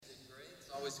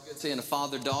Always good seeing a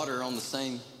father-daughter on the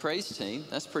same praise team.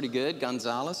 That's pretty good.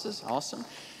 Gonzalez is awesome.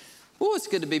 Well, it's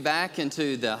good to be back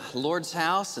into the Lord's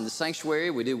house and the sanctuary.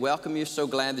 We do welcome you. So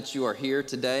glad that you are here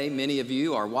today. Many of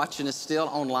you are watching us still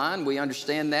online. We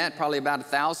understand that. Probably about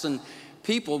 1,000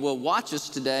 people will watch us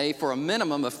today for a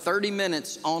minimum of 30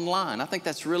 minutes online. I think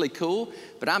that's really cool.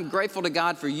 But I'm grateful to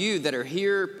God for you that are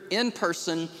here in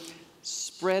person,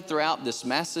 spread throughout this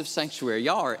massive sanctuary.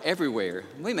 Y'all are everywhere.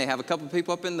 We may have a couple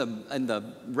people up in the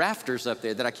rafters up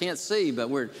there that I can't see, but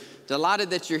we're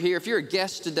delighted that you're here. If you're a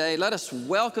guest today, let us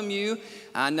welcome you.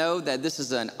 I know that this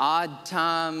is an odd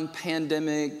time,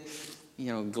 pandemic, I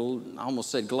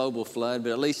almost said global flood,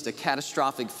 but at least a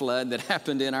catastrophic flood that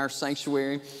happened in our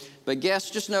sanctuary. But guests,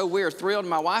 just know we're thrilled.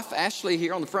 My wife, Ashley,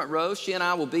 here on the front row, she and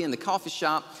I will be in the coffee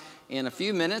shop in a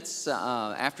few minutes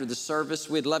after the service.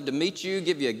 We'd love to meet you,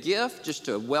 give you a gift, just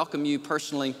to welcome you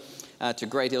personally to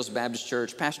Great Hills Baptist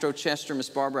Church. Pastor O'Chester, Miss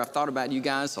Barbara, I've thought about you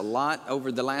guys a lot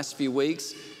over the last few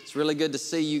weeks. It's really good to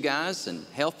see you guys and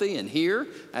healthy and here.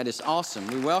 That is awesome.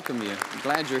 We welcome you. I'm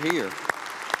glad you're here.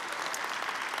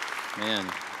 Man,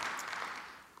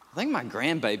 I think my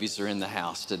grandbabies are in the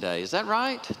house today. Is that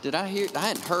right? Did I hear? I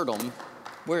hadn't heard them.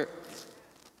 Where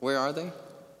are they?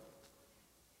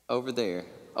 Over there.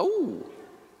 Oh,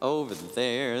 over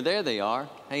there. There they are.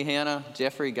 Hey, Hannah,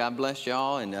 Jeffrey, God bless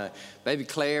y'all. And baby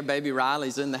Claire, baby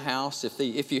Riley's in the house.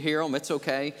 If you hear them, it's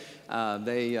okay.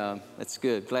 That's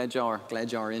good. Glad y'all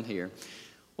are in here.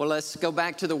 Well, let's go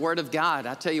back to the Word of God.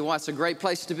 I tell you what, it's a great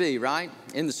place to be, right?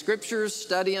 In the Scriptures,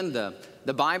 studying the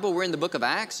Bible. We're in the book of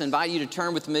Acts. I invite you to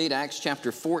turn with me to Acts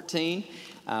chapter 14.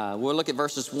 We'll look at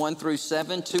verses 1 through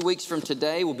 7. 2 weeks from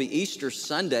today will be Easter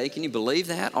Sunday. Can you believe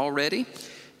that already?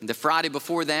 The Friday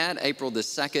before that, April the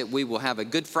 2nd, we will have a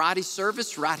Good Friday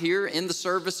service right here in the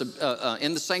service,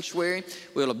 in the sanctuary.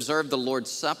 We'll observe the Lord's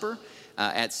Supper.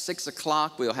 At 6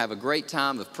 o'clock, we'll have a great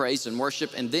time of praise and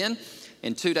worship. And then,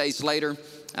 2 days later,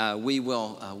 we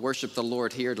will worship the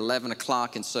Lord here at 11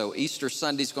 o'clock. And so Easter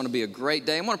Sunday is going to be a great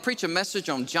day. I want to preach a message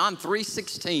on John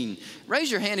 3:16. Raise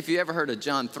your hand if you ever heard of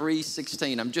John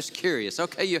 3:16. I'm just curious.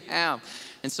 Okay, you have.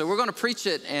 And so we're going to preach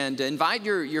it and invite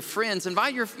your friends.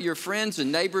 Invite your friends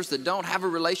and neighbors that don't have a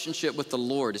relationship with the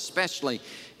Lord, especially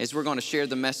as we're going to share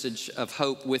the message of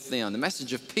hope with them, the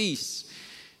message of peace.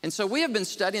 And so we have been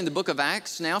studying the book of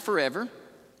Acts now forever,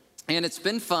 and it's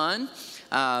been fun.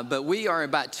 But we are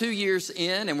about 2 years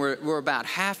in, and we're about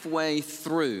halfway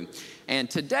through. And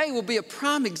today will be a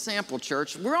prime example,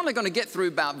 church. We're only going to get through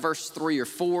about verse 3 or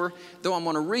 4, though I'm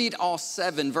going to read all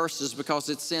 7 verses because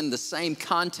it's in the same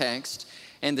context.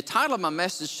 And the title of my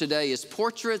message today is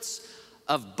Portraits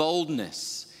of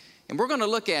Boldness. And we're going to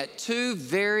look at 2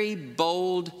 very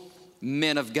bold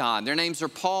men of God. Their names are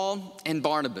Paul and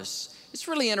Barnabas. It's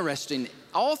really interesting.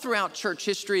 All throughout church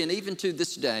history and even to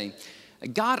this day,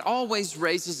 God always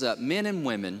raises up men and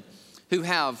women who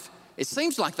have, it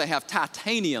seems like they have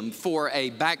titanium for a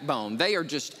backbone. They are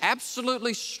just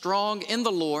absolutely strong in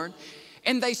the Lord,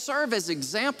 and they serve as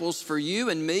examples for you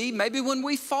and me, maybe when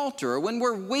we falter or when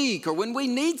we're weak or when we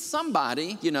need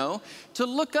somebody, to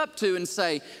look up to and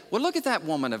say, well, look at that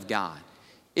woman of God.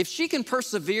 If she can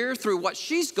persevere through what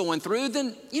she's going through,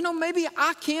 then, maybe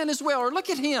I can as well. Or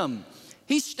look at him.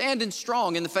 He's standing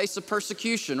strong in the face of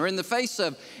persecution or in the face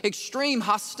of extreme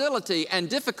hostility and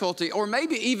difficulty or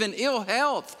maybe even ill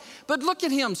health. But look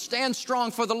at him stand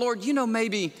strong for the Lord.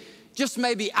 Maybe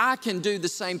I can do the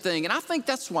same thing. And I think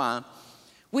that's why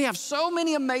we have so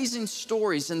many amazing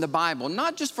stories in the Bible,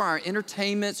 not just for our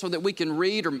entertainment so that we can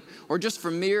read or just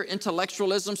for mere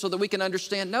intellectualism so that we can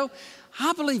understand. No,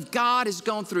 I believe God has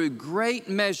gone through great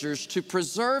measures to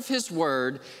preserve His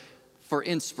Word for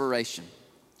inspiration.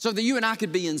 So that you and I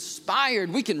could be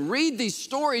inspired. We can read these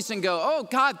stories and go, oh,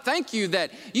 God, thank you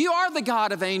that you are the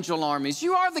God of angel armies.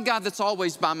 You are the God that's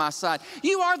always by my side.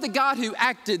 You are the God who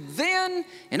acted then,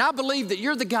 and I believe that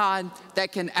you're the God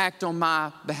that can act on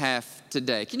my behalf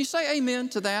today. Can you say amen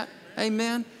to that?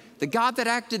 Amen. The God that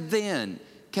acted then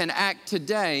can act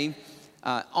today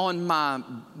on my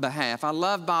behalf. I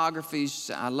love biographies.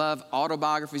 I love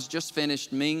autobiographies. Just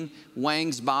finished Ming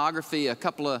Wang's biography a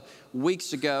couple of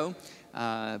weeks ago.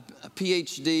 A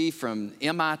PhD from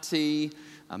MIT,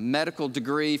 a medical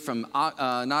degree from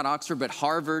not Oxford, but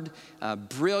Harvard, a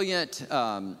brilliant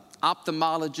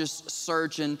ophthalmologist,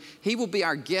 surgeon. He will be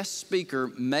our guest speaker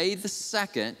May the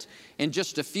 2nd. In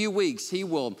just a few weeks, he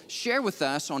will share with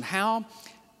us on how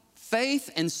faith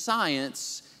and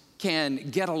science can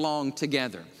get along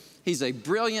together. He's a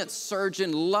brilliant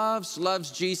surgeon,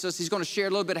 loves Jesus. He's going to share a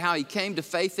little bit how he came to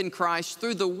faith in Christ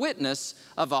through the witness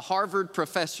of a Harvard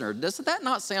professor. Does that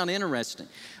not sound interesting?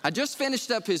 I just finished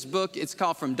up his book. It's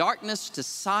called From Darkness to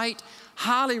Sight.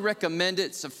 Highly recommend it.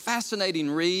 It's a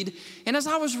fascinating read. And as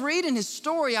I was reading his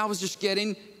story, I was just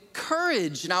getting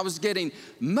courage, and I was getting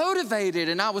motivated,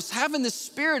 and I was having this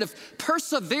spirit of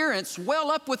perseverance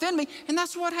well up within me. And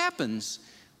that's what happens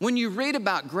when you read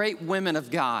about great women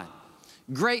of God,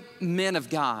 great men of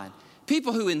God,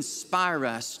 people who inspire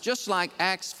us, just like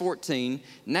Acts 14.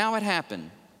 Now it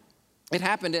happened. It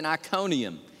happened in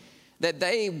Iconium that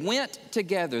they went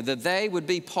together, that they would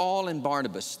be Paul and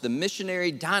Barnabas, the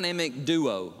missionary dynamic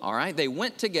duo, all right? They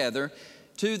went together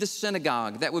to the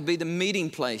synagogue. That would be the meeting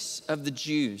place of the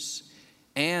Jews.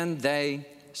 And they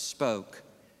spoke.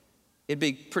 It'd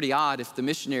be pretty odd if the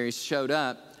missionaries showed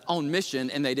up on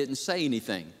mission and they didn't say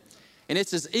anything. And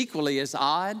it's as equally as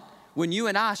odd when you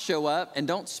and I show up and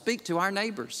don't speak to our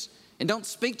neighbors and don't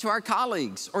speak to our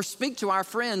colleagues or speak to our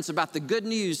friends about the good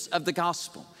news of the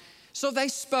gospel. So they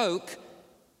spoke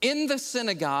in the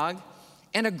synagogue,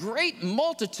 and a great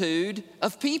multitude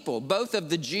of people, both of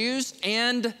the Jews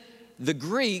and the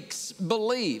Greeks,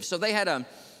 believed. So they had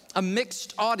a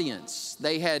mixed audience.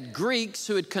 They had Greeks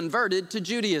who had converted to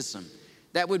Judaism.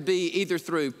 That would be either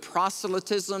through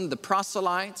proselytism, the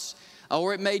proselytes,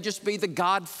 or it may just be the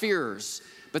God-fearers.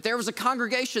 But there was a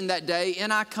congregation that day in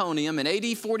Iconium in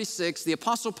AD 46. The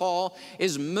Apostle Paul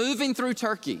is moving through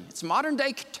Turkey. It's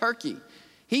modern-day Turkey.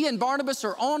 He and Barnabas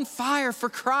are on fire for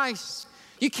Christ.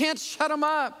 You can't shut them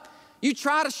up. You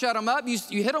try to shut them up.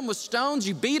 You hit them with stones.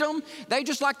 You beat them. They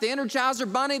just like the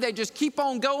Energizer Bunny. They just keep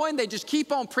on going. They just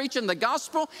keep on preaching the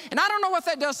gospel. And I don't know what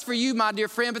that does for you, my dear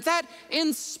friend, but that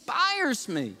inspires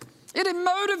me. It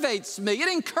motivates me. It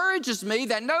encourages me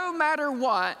that no matter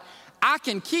what, I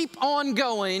can keep on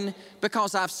going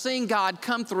because I've seen God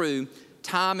come through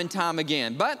time and time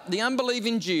again. But the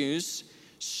unbelieving Jews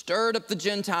stirred up the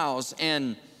Gentiles,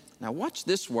 and now watch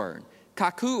this word,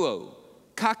 kakuo.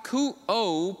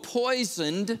 Kakuo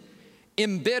poisoned,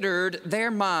 embittered their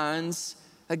minds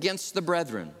against the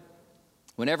brethren.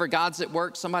 Whenever God's at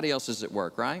work, somebody else is at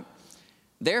work, right?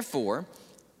 Therefore,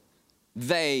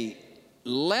 they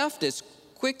left as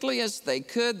quickly as they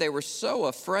could. They were so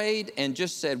afraid and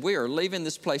just said, we are leaving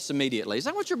this place immediately. Is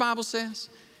that what your Bible says?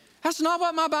 That's not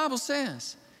what my Bible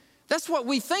says. That's what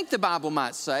we think the Bible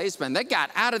might say. Man, they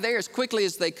got out of there as quickly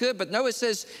as they could. But no, it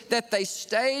says that they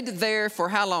stayed there for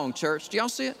how long, church? Do y'all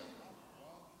see it?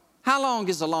 How long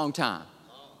is a long time?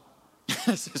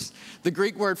 The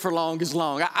Greek word for long is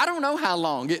long. I don't know how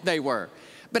long they were.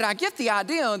 But I get the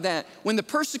idea that when the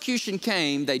persecution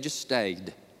came, they just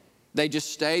stayed. They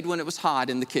just stayed when it was hot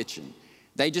in the kitchen.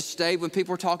 They just stayed when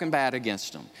people were talking bad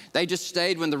against them. They just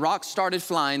stayed when the rocks started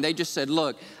flying. They just said,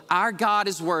 look, our God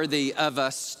is worthy of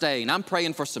us staying. I'm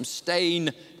praying for some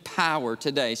staying power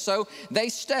today. So they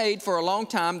stayed for a long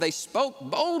time. They spoke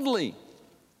boldly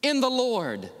in the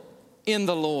Lord,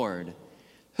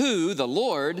 who the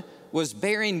Lord was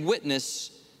bearing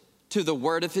witness to the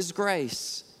word of his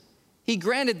grace. He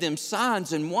granted them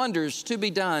signs and wonders to be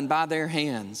done by their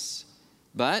hands.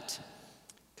 But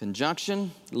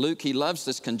conjunction, Luke, he loves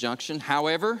this conjunction.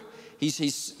 However,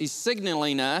 he's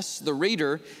signaling us, the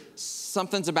reader,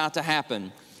 something's about to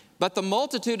happen. But the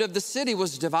multitude of the city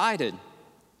was divided.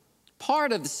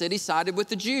 Part of the city sided with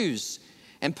the Jews,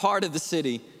 and part of the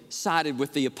city sided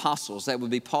with the apostles. That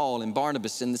would be Paul and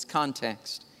Barnabas in this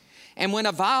context. And when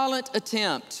a violent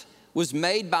attempt was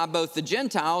made by both the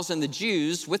Gentiles and the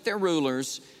Jews with their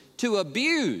rulers to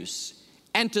abuse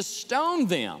and to stone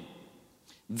them,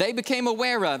 they became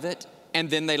aware of it, and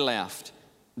then they left.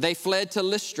 They fled to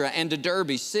Lystra and to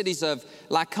Derbe, cities of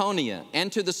Lycaonia,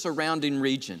 and to the surrounding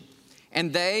region.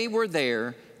 And they were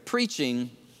there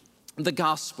preaching the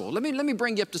gospel. Let me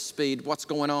bring you up to speed what's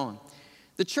going on.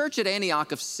 The church at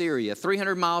Antioch of Syria,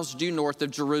 300 miles due north of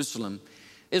Jerusalem,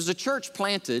 is a church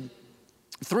planted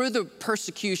through the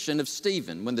persecution of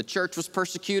Stephen. When the church was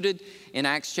persecuted in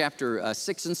Acts chapter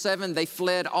 6 and 7, they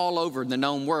fled all over the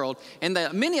known world, and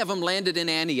many of them landed in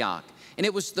Antioch. And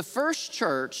it was the first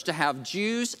church to have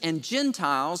Jews and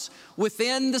Gentiles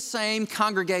within the same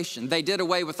congregation. They did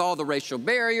away with all the racial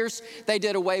barriers. They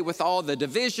did away with all the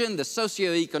division, the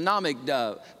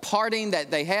socioeconomic parting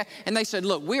that they had. And they said,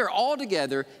 look, we are all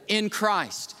together in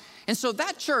Christ. And so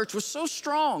that church was so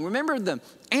strong. Remember the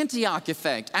Antioch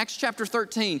effect, Acts chapter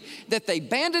 13, that they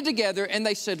banded together and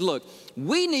they said, look,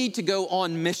 we need to go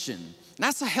on mission. And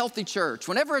that's a healthy church.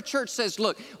 Whenever a church says,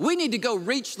 look, we need to go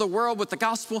reach the world with the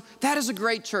gospel, that is a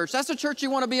great church. That's a church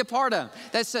you want to be a part of.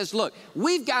 That says, look,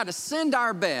 we've got to send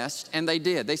our best. And they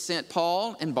did. They sent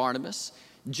Paul and Barnabas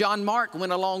John Mark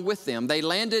went along with them. They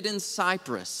landed in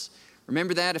Cyprus.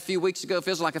 Remember that a few weeks ago? It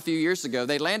feels like a few years ago.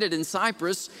 They landed in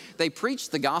Cyprus. They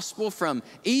preached the gospel from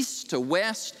east to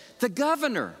west. The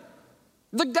governor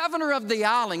of the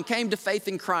island came to faith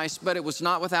in Christ, but it was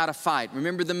not without a fight.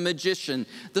 Remember, the magician,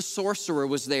 the sorcerer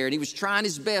was there, and he was trying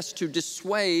his best to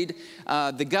dissuade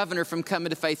the governor from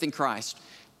coming to faith in Christ.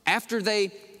 After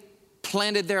they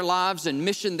planted their lives and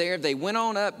mission there, they went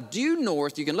on up due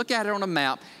north. You can look at it on a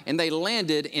map, and they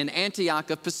landed in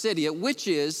Antioch of Pisidia, which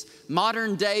is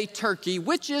modern day Turkey,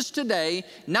 which is today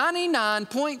 99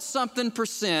 point something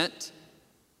percent.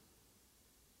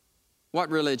 What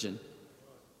religion?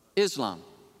 Islam,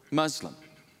 Muslim.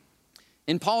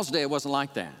 In Paul's day, it wasn't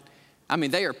like that. I mean,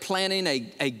 they are planning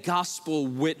a gospel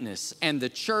witness, and the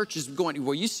church is going,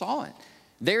 well, you saw it.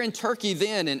 They're in Turkey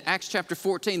then in Acts chapter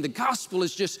 14. The gospel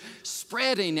is just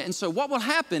spreading. And so what will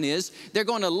happen is they're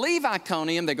going to leave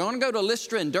Iconium. They're going to go to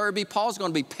Lystra and Derbe. Paul's going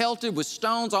to be pelted with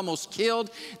stones, almost killed.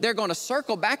 They're going to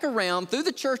circle back around through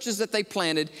the churches that they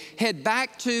planted, head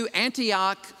back to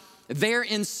Antioch there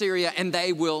in Syria, and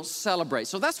they will celebrate.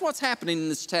 So that's what's happening in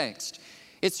this text.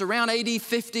 It's around AD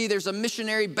 50. There's a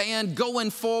missionary band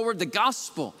going forward. The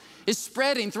gospel is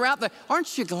spreading throughout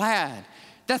aren't you glad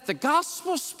that the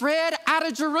gospel spread out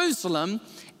of Jerusalem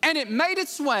and it made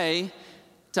its way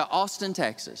to Austin,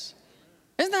 Texas?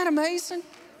 Isn't that amazing?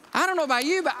 I don't know about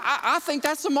you, but I think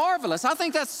that's marvelous. I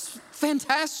think that's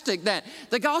fantastic that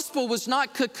the gospel was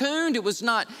not cocooned, it was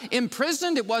not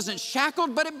imprisoned, it wasn't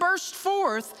shackled, but it burst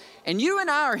forth. And you and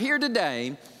I are here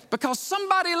today because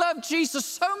somebody loved Jesus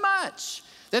so much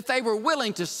that they were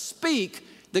willing to speak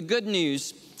the good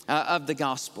news of the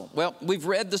gospel. Well, we've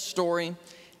read the story.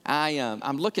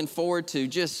 I'm looking forward to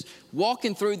just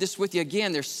walking through this with you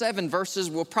again. There's 7 verses.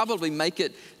 We'll probably make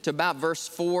it to about verse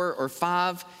 4 or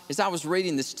 5. As I was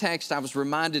reading this text, I was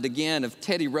reminded again of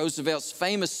Teddy Roosevelt's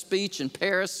famous speech in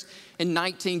Paris in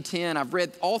 1910. I've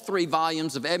read all 3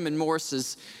 volumes of Edmund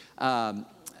Morris's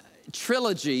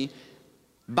trilogy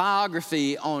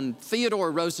biography on Theodore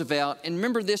Roosevelt. And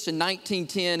remember this, in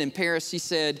 1910 in Paris, he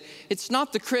said, "It's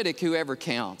not the critic who ever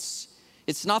counts.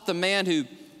 It's not the man who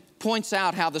points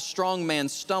out how the strong man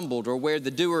stumbled or where the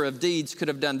doer of deeds could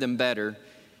have done them better.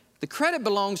 The credit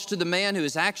belongs to the man who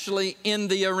is actually in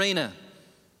the arena."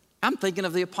 I'm thinking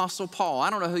of the Apostle Paul. I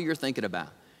don't know who you're thinking about.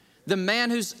 The man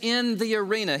who's in the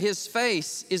arena, his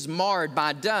face is marred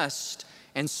by dust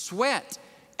and sweat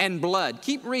and blood.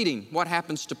 Keep reading what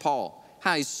happens to Paul,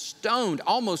 how he's stoned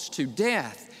almost to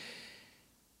death.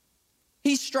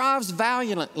 He strives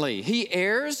valiantly. He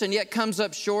errs and yet comes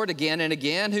up short again and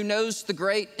again. Who knows the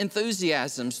great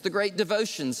enthusiasms, the great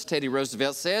devotions, Teddy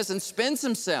Roosevelt says, and spends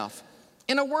himself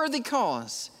in a worthy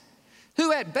cause.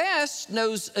 Who at best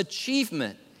knows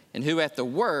achievement, and who at the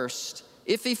worst,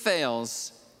 if he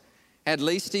fails, at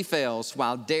least he fails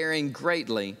while daring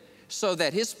greatly, so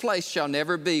that his place shall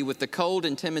never be with the cold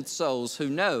and timid souls who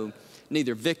know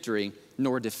neither victory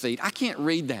nor defeat. I can't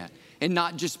read that and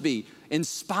not just be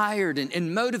inspired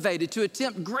and motivated to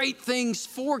attempt great things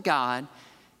for God,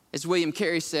 as William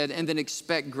Carey said, and then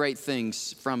expect great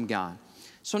things from God.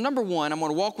 So number 1, I'm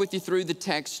going to walk with you through the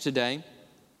text today.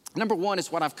 Number 1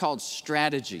 is what I've called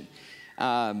strategy.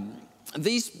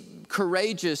 These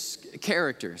courageous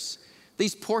characters,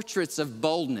 these portraits of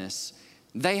boldness,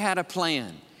 they had a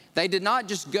plan. They did not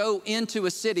just go into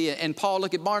a city and Paul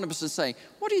look at Barnabas and say,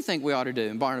 "What do you think we ought to do?"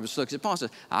 And Barnabas looks at Paul and says,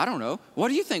 "I don't know. What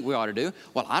do you think we ought to do?"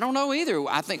 "Well, I don't know either.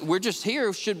 I think we're just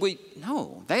here. Should we?"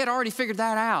 No, they had already figured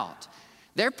that out.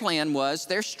 Their plan was,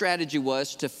 their strategy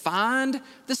was to find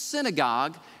the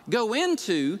synagogue, go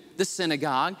into the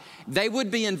synagogue. They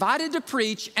would be invited to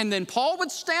preach, and then Paul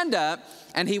would stand up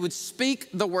and he would speak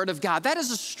the word of God. That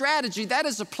is a strategy. That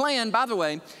is a plan, by the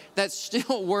way, that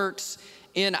still works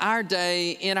in our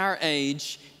day, in our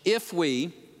age, if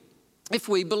we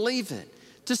believe it.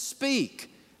 To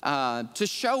speak, to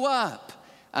show up,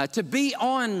 to be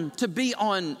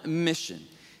on mission.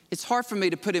 It's hard for me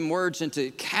to put in words and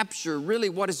to capture really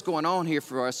what is going on here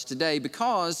for us today,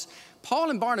 because Paul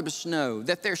and Barnabas know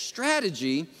that their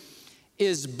strategy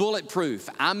is bulletproof.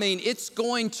 I mean, it's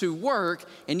going to work,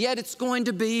 and yet it's going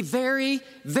to be very,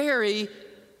 very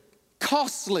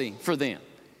costly for them.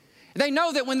 They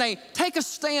know that when they take a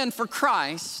stand for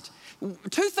Christ,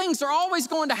 2 things are always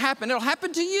going to happen. It'll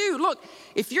happen to you. Look,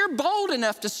 if you're bold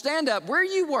enough to stand up where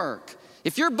you work,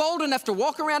 if you're bold enough to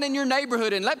walk around in your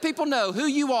neighborhood and let people know who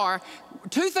you are,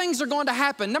 2 things are going to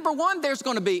happen. Number 1, there's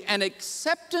going to be an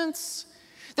acceptance.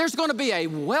 There's going to be a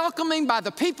welcoming by the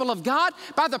people of God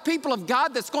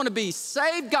that's going to be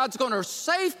saved. God's going to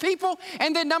save people.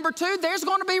 And then number 2, there's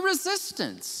going to be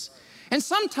resistance. And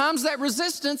sometimes that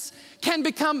resistance can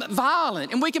become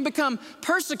violent and we can become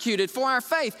persecuted for our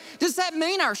faith. Does that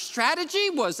mean our strategy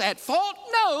was at fault?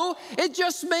 No, it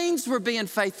just means we're being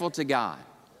faithful to God.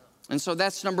 And so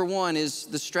that's number one, is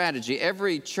the strategy.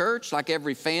 Every church, like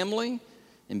every family,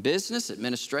 in business,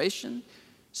 administration,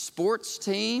 sports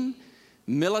team,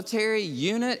 military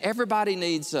unit, everybody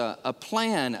needs a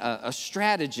plan, a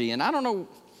strategy. And I don't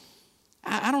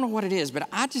know what it is, but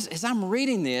as I'm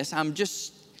reading this, I'm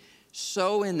just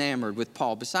so enamored with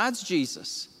Paul. Besides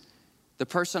Jesus, the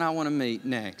person I want to meet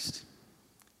next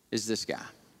is this guy.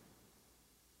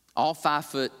 All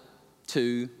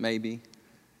 5'2", maybe.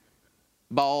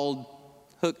 Bald,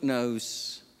 hook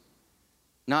nose,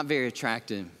 not very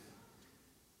attractive,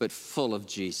 but full of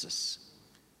Jesus.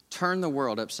 Turn the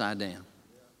world upside down.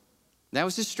 That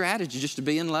was his strategy, just to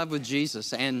be in love with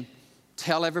Jesus and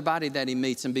tell everybody that he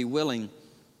meets and be willing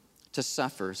to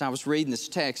suffer. As I was reading this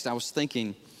text, I was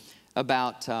thinking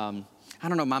about, I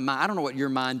don't know what your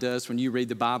mind does when you read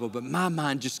the Bible, but my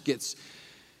mind just gets,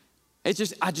 I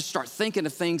just start thinking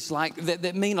of things like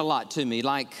that mean a lot to me,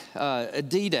 like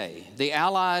D-Day, the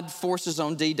Allied forces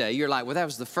on D-Day. You're like, well, that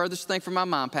was the furthest thing from my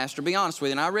mind, Pastor. Be honest with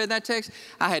you. And I read that text,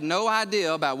 I had no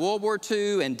idea about World War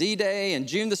II and D-Day and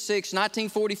June the 6th,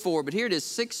 1944, but here it is,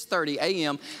 6:30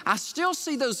 a.m. I still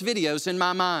see those videos in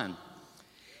my mind.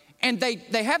 And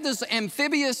they have those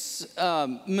amphibious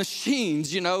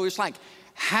machines, you know, it's like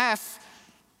half,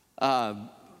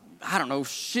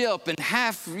 ship and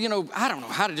half, I don't know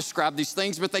how to describe these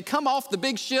things, but they come off the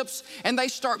big ships and they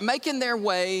start making their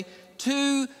way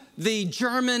to the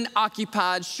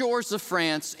German-occupied shores of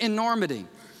France in Normandy.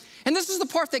 And this is the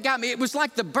part that got me. It was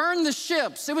like the burn the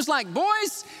ships. It was like,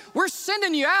 boys, we're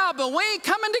sending you out, but we ain't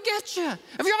coming to get you.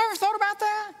 Have you ever thought about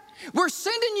that? We're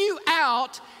sending you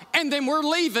out, and then we're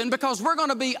leaving because we're going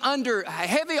to be under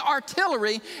heavy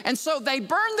artillery. And so they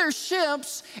burn their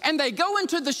ships and they go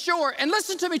into the shore. And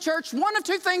listen to me, church, one of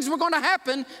two things were going to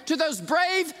happen to those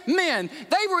brave men.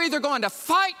 They were either going to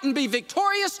fight and be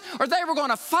victorious, or they were going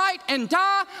to fight and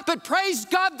die. But praise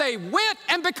God, they went,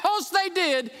 and because they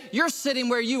did, you're sitting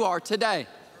where you are today.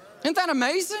 Isn't that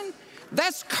amazing?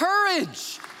 That's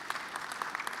courage.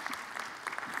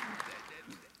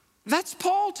 That's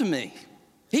Paul to me.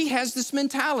 He has this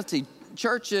mentality.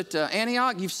 Church at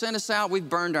Antioch, you've sent us out. We've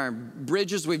burned our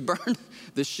bridges. We've burned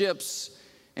the ships,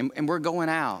 and we're going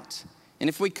out. And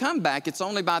if we come back, it's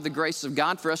only by the grace of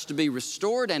God for us to be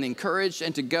restored and encouraged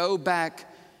and to go back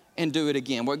and do it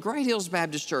again. Well, at Great Hills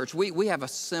Baptist Church, we have a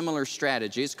similar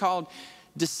strategy. It's called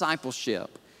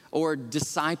discipleship or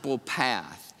disciple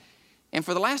path. And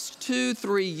for the last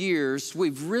 2-3 years,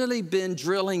 we've really been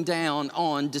drilling down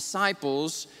on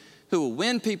disciples who will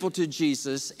win people to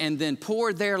Jesus and then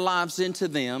pour their lives into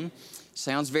them.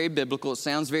 Sounds very biblical. It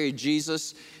sounds very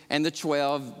Jesus and the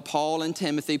 12, Paul and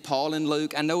Timothy, Paul and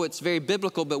Luke. I know it's very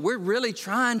biblical, but we're really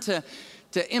trying to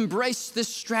embrace this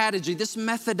strategy, this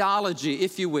methodology,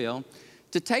 if you will,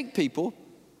 to take people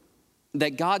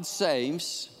that God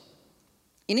saves.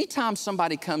 Anytime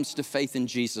somebody comes to faith in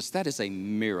Jesus, that is a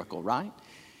miracle, right?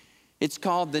 It's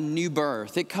called the new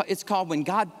birth. It's called when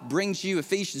God brings you,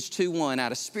 Ephesians 2:1,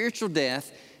 out of spiritual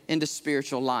death into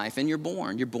spiritual life. And you're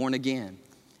born again.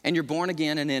 And you're born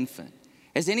again an infant.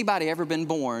 Has anybody ever been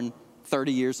born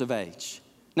 30 years of age?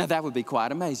 Now that would be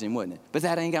quite amazing, wouldn't it? But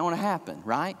that ain't gonna happen,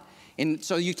 right? And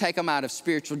so you take them out of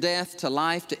spiritual death to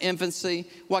life, to infancy.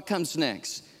 What comes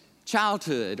next?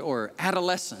 Childhood or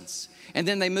adolescence. And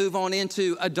then they move on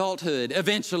into adulthood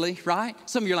eventually, right?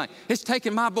 Some of you are like, it's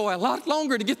taken my boy a lot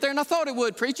longer to get there than I thought it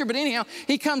would, preacher. But anyhow,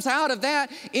 he comes out of that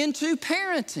into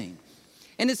parenting.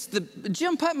 And it's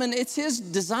Jim Putman, it's his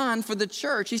design for the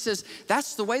church. He says,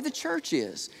 that's the way the church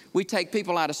is. We take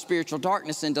people out of spiritual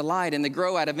darkness into light, and they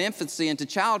grow out of infancy into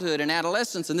childhood and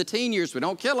adolescence and the teen years. We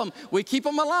don't kill them. We keep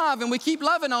them alive, and we keep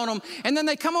loving on them. And then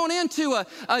they come on into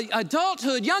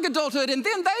adulthood, young adulthood, and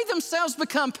then they themselves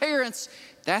become parents.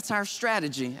 That's our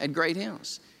strategy at Great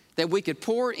Hills, that we could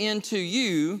pour into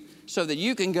you so that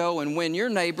you can go and win your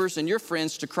neighbors and your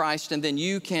friends to Christ, and then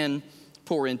you can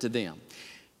pour into them.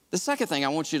 The second thing I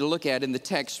want you to look at in the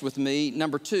text with me,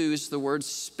 number 2, is the word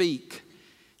speak.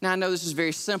 Now, I know this is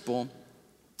very simple,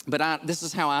 but this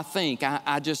is how I think.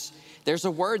 There's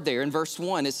a word there in verse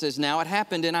 1. It says, now it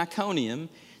happened in Iconium.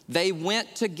 They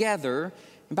went together.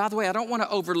 And by the way, I don't want to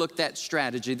overlook that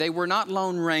strategy. They were not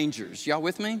lone rangers. Y'all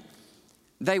with me?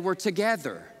 They were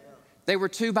together. They were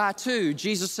 2 by 2.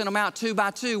 Jesus sent them out 2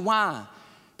 by 2. Why?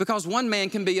 Because one man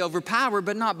can be overpowered,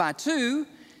 but not by 2.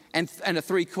 And a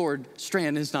three-cord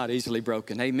strand is not easily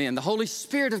broken. Amen. The Holy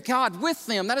Spirit of God with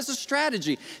them. That is a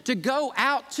strategy to go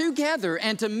out together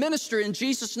and to minister in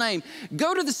Jesus' name.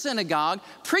 Go to the synagogue,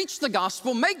 preach the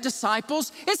gospel, make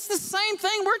disciples. It's the same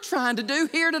thing we're trying to do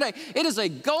here today. It is a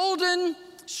golden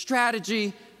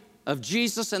strategy of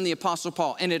Jesus and the Apostle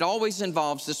Paul, and it always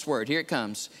involves this word. Here it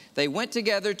comes. They went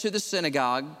together to the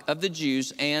synagogue of the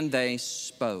Jews, and they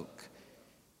spoke.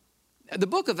 The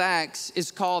book of Acts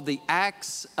is called the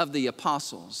Acts of the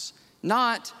Apostles,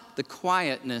 not the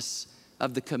quietness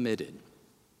of the committed.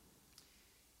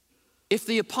 If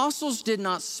the apostles did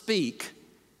not speak,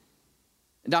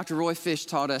 Dr. Roy Fish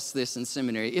taught us this in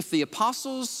seminary, if the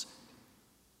apostles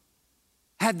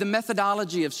had the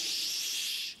methodology of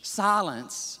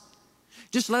silence,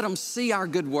 just let them see our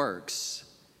good works.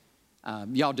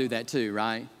 Y'all do that too,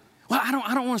 right? Well, I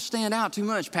don't want to stand out too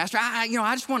much, Pastor. I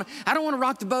don't want to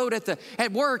rock the boat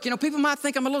at work. People might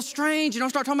think I'm a little strange.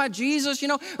 Start talking about Jesus.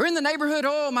 Or in the neighborhood.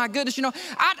 Oh my goodness.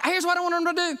 Here's what I want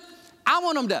them to do. I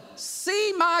want them to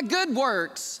see my good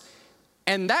works,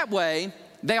 and that way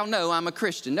they'll know I'm a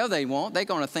Christian. No, they won't. They're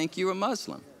going to think you're a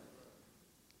Muslim,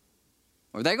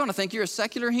 or they're going to think you're a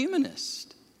secular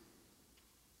humanist.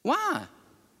 Why?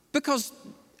 Because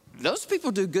those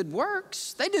people do good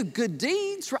works. They do good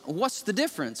deeds. What's the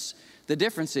difference? The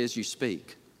difference is you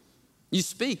speak. You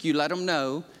speak, you let them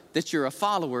know that you're a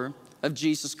follower of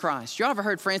Jesus Christ. You ever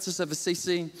heard Francis of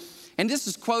Assisi? And this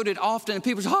is quoted often, and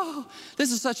people say, oh,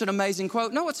 this is such an amazing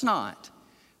quote. No, it's not.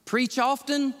 Preach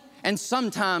often and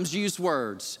sometimes use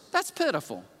words. That's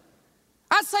pitiful.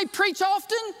 I'd say preach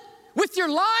often with your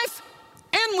life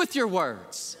and with your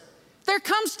words. There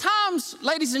comes times,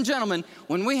 ladies and gentlemen,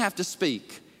 when we have to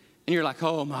speak. And you're like,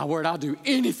 oh, my word, I'll do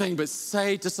anything but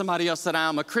say to somebody else that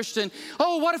I'm a Christian.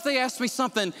 Oh, what if they ask me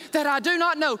something that I do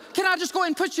not know? Can I just go ahead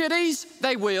and put you at ease?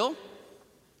 They will.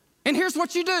 And here's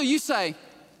what you do. You say,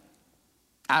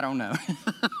 I don't know.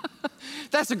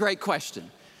 That's a great question.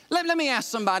 Let me ask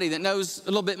somebody that knows a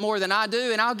little bit more than I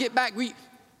do, and I'll get back with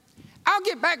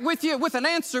you with an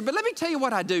answer. But let me tell you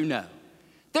what I do know.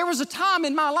 There was a time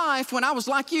in my life when I was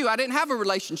like you. I didn't have a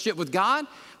relationship with God,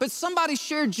 but somebody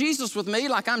shared Jesus with me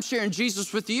like I'm sharing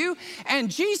Jesus with you, and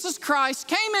Jesus Christ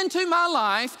came into my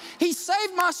life. He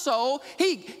saved my soul.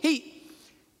 He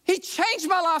changed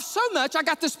my life so much. I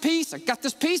got this peace, I got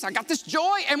this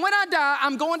joy, and when I die,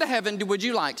 I'm going to heaven. Would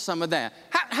you like some of that?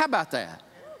 How about that?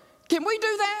 Can we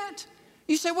do that?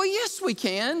 You say, well, yes, we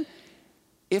can,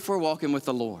 if we're walking with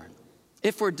the Lord.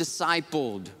 If we're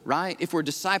discipled, right? If we're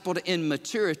discipled in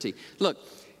maturity. Look,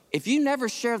 if you never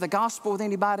share the gospel with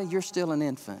anybody, you're still an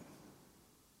infant.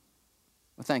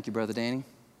 Well, thank you, Brother Danny.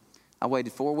 I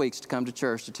waited 4 weeks to come to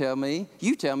church to tell me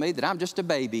that I'm just a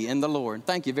baby in the Lord.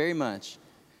 Thank you very much.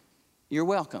 You're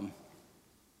welcome.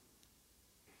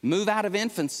 Move out of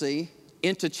infancy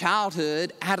into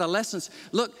childhood, adolescence.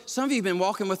 Look, some of you have been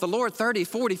walking with the Lord 30,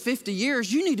 40, 50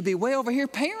 years. You need to be way over here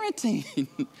parenting.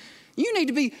 You need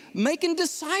to be making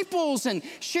disciples and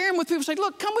sharing with people. Say,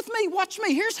 look, come with me, watch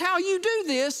me. Here's how you do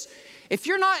this. If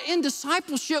you're not in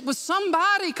discipleship with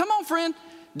somebody, come on, friend.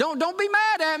 Don't be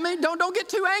mad at me. Don't get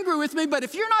too angry with me. But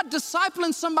if you're not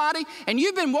discipling somebody and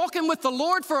you've been walking with the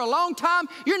Lord for a long time,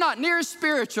 you're not near as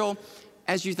spiritual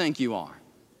as you think you are.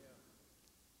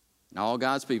 And all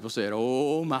God's people said,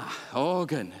 oh my, oh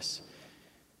goodness.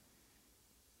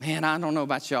 Man, I don't know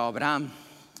about y'all, but I'm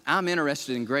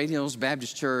interested in Great Hills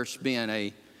Baptist Church being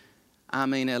a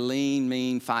lean,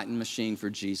 mean fighting machine for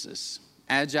Jesus.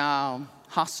 Agile,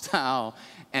 hostile,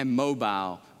 and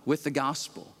mobile with the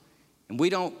gospel. And we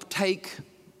don't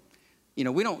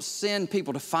send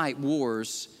people to fight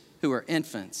wars who are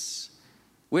infants.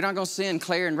 We're not going to send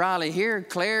Claire and Riley, here,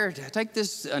 Claire, take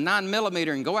this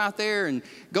 9mm and go out there and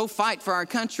go fight for our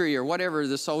country, or whatever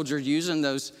the soldiers using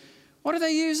those. What do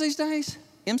they use these days?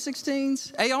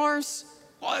 M16s? ARs?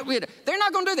 They're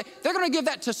not going to do that. They're going to give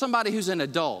that to somebody who's an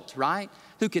adult, right?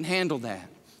 Who can handle that.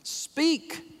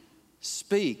 Speak.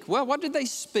 Well, what did they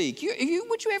speak?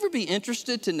 Would you ever be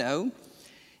interested to know?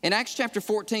 In Acts chapter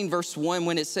 14, verse 1,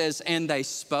 when it says, and they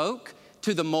spoke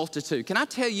to the multitude. Can I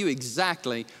tell you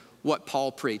exactly what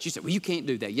Paul preached? You said, well, you can't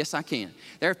do that. Yes, I can.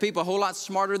 There are people a whole lot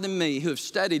smarter than me who have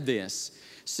studied this.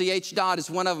 C.H. Dodd is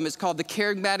one of them. It's called the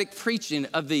charismatic preaching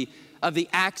of the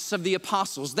Acts of the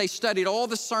Apostles. They studied all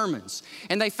the sermons,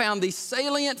 and they found these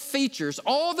salient features.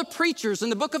 All the preachers in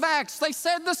the book of Acts, they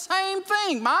said the same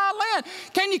thing. My land,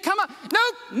 can you come up?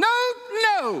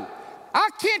 No. I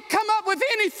can't come up with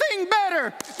anything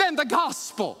better than the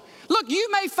gospel. Look, you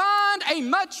may find a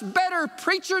much better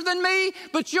preacher than me,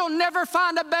 but you'll never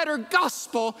find a better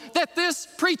gospel that this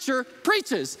preacher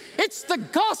preaches. It's the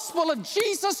gospel of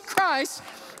Jesus Christ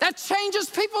that changes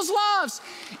people's lives.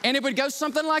 And it would go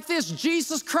something like this.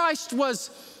 Jesus Christ was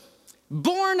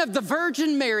born of the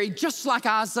Virgin Mary, just like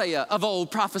Isaiah of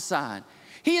old prophesied.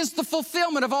 He is the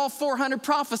fulfillment of all 400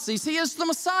 prophecies. He is the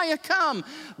Messiah come,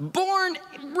 born,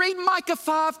 read Micah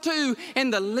 5:2, in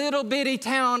the little bitty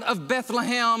town of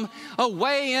Bethlehem,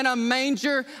 away in a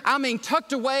manger,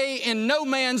 tucked away in no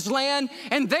man's land.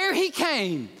 And there he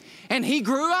came, and he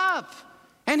grew up,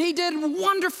 and he did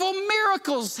wonderful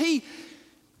miracles. He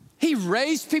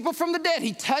raised people from the dead.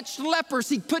 He touched lepers.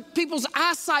 He put people's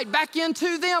eyesight back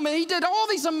into them. And he did all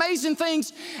these amazing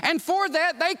things. And for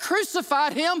that, they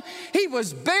crucified him. He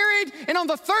was buried. And on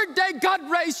the third day, God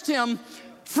raised him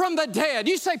from the dead.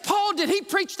 You say, Paul, did he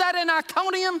preach that in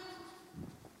Iconium?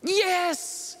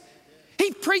 Yes.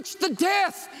 He preached the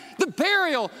death, the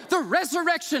burial, the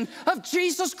resurrection of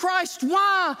Jesus Christ.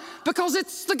 Why? Because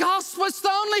it's the gospel. It's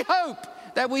the only hope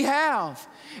that we have.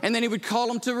 And then he would call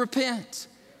them to repent.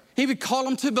 He would call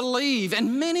them to believe,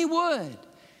 and many would,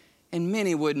 and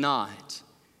many would not.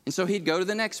 And so he'd go to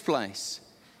the next place.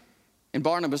 And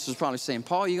Barnabas was probably saying,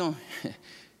 Paul, you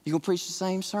gonna preach the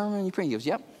same sermon you preach? He goes,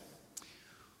 yep.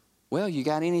 Well, you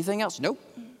got anything else? Nope.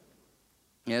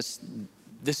 Yes,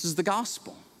 this is the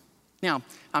gospel. Now,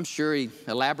 I'm sure he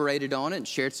elaborated on it and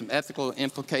shared some ethical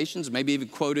implications, maybe even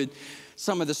quoted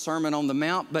some of the Sermon on the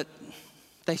Mount, but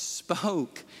they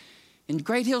spoke. In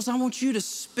Great Hills, I want you to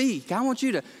speak. I want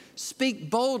you to speak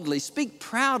boldly, speak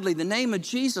proudly the name of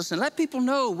Jesus, and let people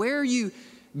know where you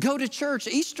go to church.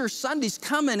 Easter Sunday's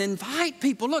coming. Invite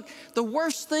people. Look, the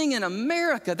worst thing in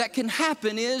America that can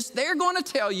happen is they're going to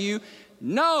tell you,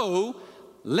 no,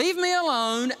 leave me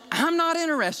alone. I'm not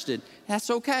interested. That's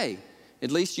okay.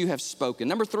 At least you have spoken.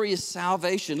 Number 3 is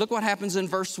salvation. Look what happens in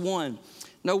verse 1.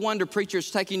 No wonder preacher, it's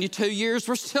taking you 2 years.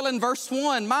 We're still in verse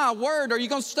 1. My word, are you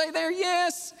going to stay there?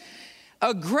 Yes.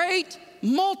 A great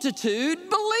multitude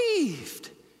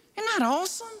believed. Isn't that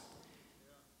awesome?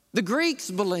 The Greeks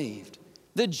believed.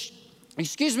 The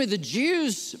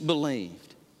Jews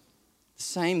believed. The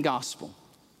same gospel.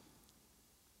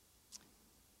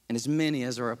 And as many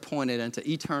as are appointed unto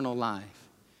eternal life,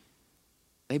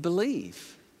 they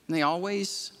believe. And they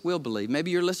always will believe.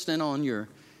 Maybe you're listening on your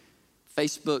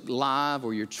Facebook Live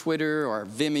or your Twitter or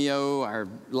Vimeo or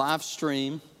live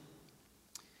stream.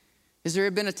 Has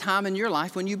there been a time in your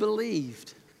life when you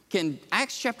believed? Can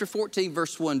Acts chapter 14,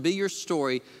 verse 1 be your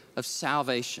story of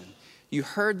salvation? You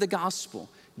heard the gospel.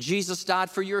 Jesus died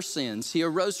for your sins. He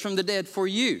arose from the dead for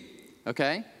you,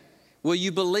 okay? Will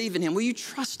you believe in him? Will you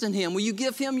trust in him? Will you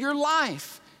give him your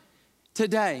life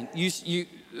today? You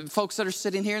folks that are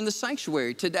sitting here in the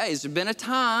sanctuary today, has there been a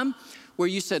time where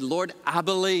you said, Lord, I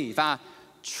believe. I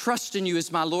trust in you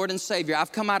as my Lord and Savior.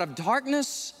 I've come out of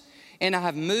darkness and I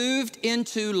have moved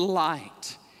into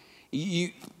light.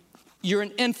 You're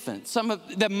an infant.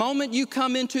 The moment you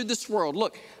come into this world,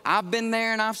 look, I've been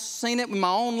there and I've seen it with my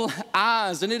own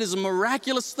eyes, and it is a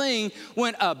miraculous thing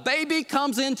when a baby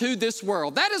comes into this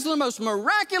world. That is the most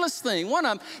miraculous thing, one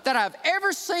of them that I've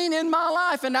ever seen in my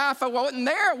life. And if I wasn't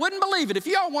there, I wouldn't believe it. If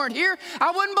y'all weren't here, I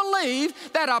wouldn't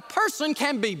believe that a person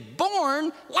can be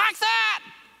born like that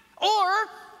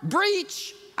or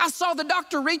breach. I saw the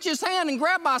doctor reach his hand and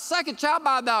grab my second child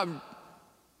by the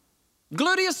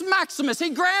gluteus maximus. He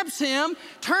grabs him,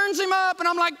 turns him up, and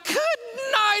I'm like, good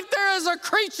night, there is a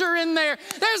creature in there.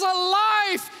 There's a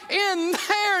life in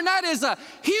there, and that is a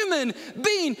human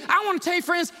being. I want to tell you,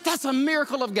 friends, that's a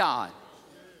miracle of God.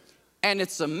 And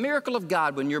it's a miracle of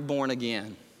God when you're born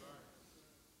again.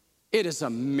 It is a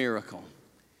miracle.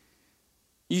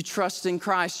 You trust in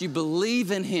Christ, you believe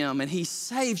in him, and he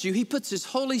saves you. He puts his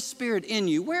Holy Spirit in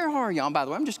you. Where are y'all, by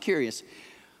the way? I'm just curious.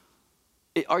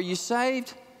 Are you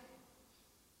saved?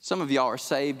 Some of y'all are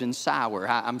saved and sour.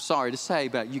 I'm sorry to say,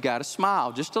 but you got to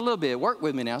smile just a little bit. Work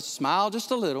with me now. Smile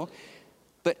just a little.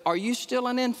 But are you still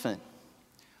an infant?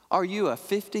 Are you a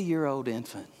 50-year-old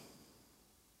infant?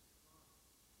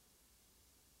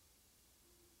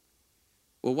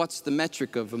 Well, what's the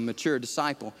metric of a mature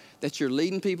disciple? That you're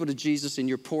leading people to Jesus and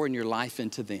you're pouring your life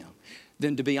into them.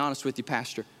 Then to be honest with you,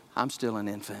 Pastor, I'm still an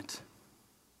infant.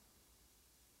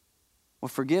 Well,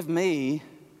 forgive me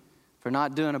for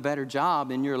not doing a better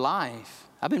job in your life.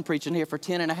 I've been preaching here for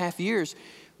 10 and a half years.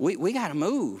 We got to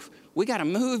move. We got to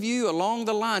move you along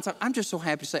the lines. I'm just so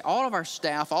happy to say all of our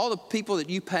staff, all the people that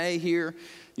you pay here,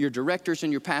 your directors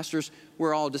and your pastors,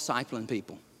 we're all discipling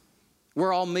people.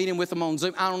 We're all meeting with them on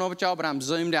Zoom. I don't know about y'all, but I'm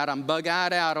zoomed out. I'm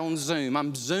bug-eyed out on Zoom.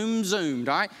 I'm zoomed,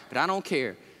 all right? But I don't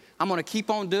care. I'm going to keep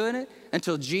on doing it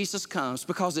until Jesus comes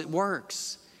because it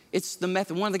works. It's the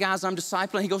method. One of the guys I'm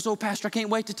discipling, he goes, oh, Pastor, I can't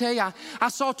wait to tell you. I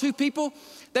saw two people.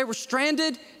 They were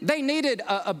stranded. They needed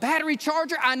a battery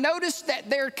charger. I noticed that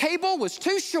their cable was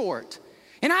too short.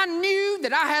 And I knew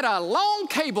that I had a long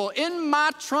cable in my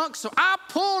trunk, so I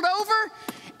pulled over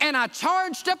and I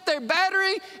charged up their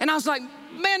battery. And I was like,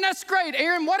 man, that's great,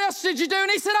 Aaron. What else did you do?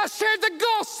 And he said, I shared the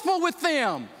gospel with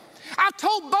them. I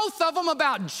told both of them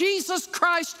about Jesus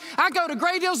Christ. I go to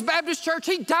Great Hills Baptist Church.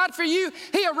 He died for you.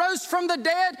 He arose from the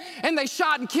dead, and they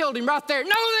shot and killed him right there. No,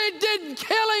 they didn't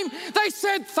kill him. They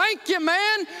said, thank you,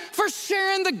 man, for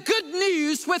sharing the good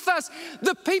news with us.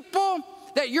 The people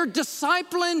that you're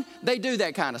discipling, they do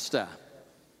that kind of stuff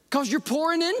because you're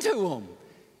pouring into them.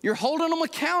 You're holding them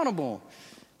accountable.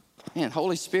 Man,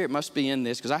 Holy Spirit must be in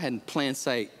this because I hadn't planned to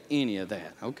say any of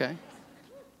that, okay?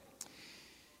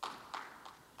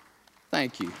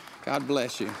 Thank you. God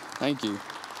bless you. Thank you.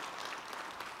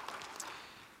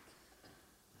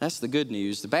 That's the good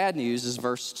news. The bad news is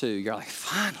verse 2. You're like,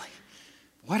 finally,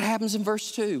 what happens in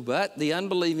verse 2? But the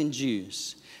unbelieving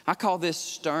Jews. I call this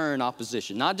stern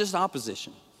opposition, not just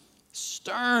opposition,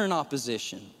 stern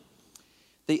opposition.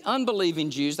 The unbelieving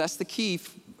Jews, that's the key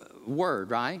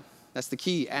word, right? That's the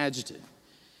key adjective.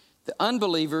 The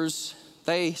unbelievers,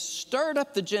 they stirred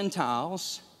up the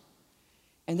Gentiles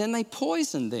and then they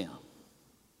poisoned them.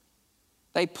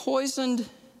 They poisoned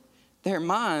their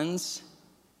minds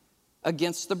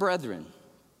against the brethren.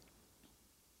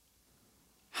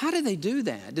 How did they do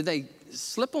that? Did they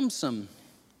slip them some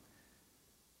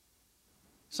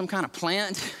kind of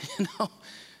plant,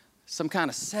 some kind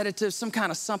of sedative, some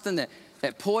kind of something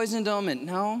that poisoned them? And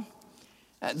no.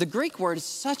 The Greek word is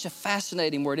such a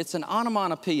fascinating word. It's an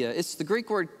onomatopoeia. It's the Greek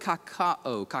word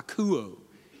kakuo.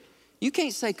 You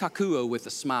can't say kakuo with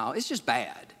a smile. It's just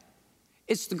bad.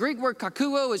 It's the Greek word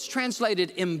kakuo. It's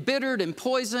translated embittered and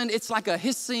poisoned. It's like a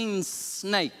hissing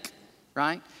snake,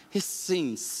 right?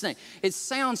 Hissing snake. It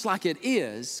sounds like it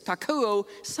is. Kakuo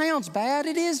sounds bad.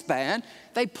 It is bad.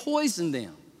 They poisoned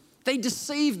them. They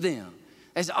deceived them.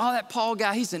 They said, oh, that Paul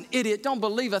guy, he's an idiot. Don't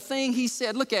believe a thing he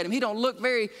said. Look at him. He don't look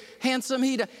very handsome.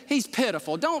 He's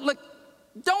pitiful. Don't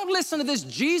listen to this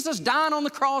Jesus dying on the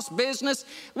cross business.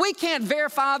 We can't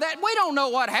verify that. We don't know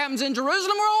what happens in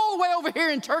Jerusalem. We're all the way over here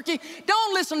in Turkey.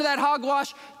 Don't listen to that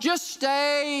hogwash. Just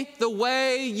stay the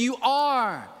way you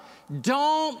are.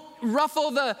 Don't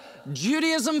ruffle the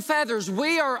Judaism feathers.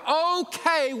 We are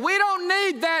okay. We don't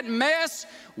need that mess.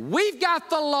 We've got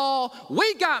the law.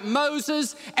 We got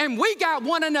Moses, and we got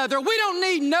one another. We don't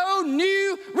need no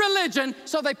new religion.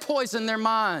 So they poison their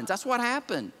minds. That's what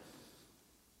happened.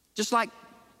 Just like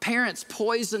parents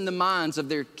poison the minds of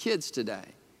their kids today.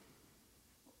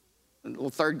 A little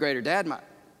third grader, Dad, my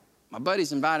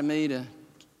buddy's invited me to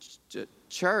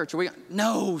church.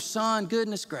 No, son,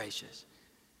 goodness gracious.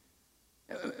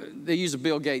 They use a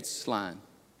Bill Gates line.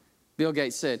 Bill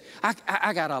Gates said,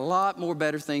 I got a lot more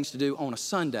better things to do on a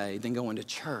Sunday than going to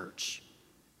church.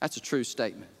 That's a true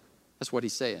statement. That's what he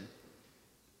said.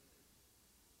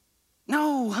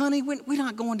 No, honey, we're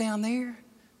not going down there.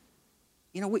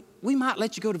 We might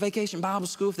let you go to Vacation Bible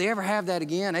School if they ever have that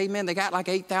again. Amen. They got like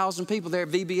 8,000 people there at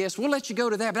VBS. We'll let you go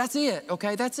to that, but that's it,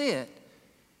 okay? That's it.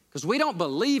 Because we don't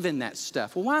believe in that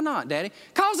stuff. Well, why not, Daddy?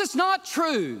 Because it's not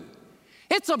true.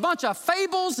 It's a bunch of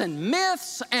fables and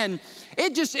myths, and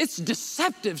it's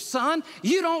deceptive, son.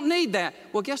 You don't need that.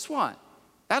 Well, guess what?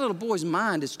 That little boy's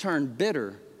mind is turned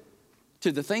bitter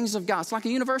to the things of God. It's like a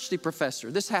university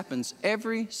professor. This happens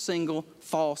every single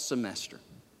fall semester.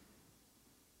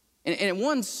 And in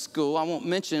one school, I won't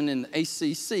mention in the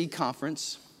ACC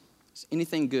conference, does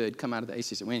anything good come out of the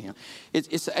ACC? Well, anyhow,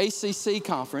 it's the ACC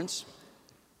conference,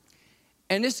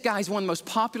 and this guy's one of the most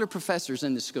popular professors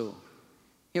in the school.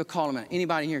 He'll call them out.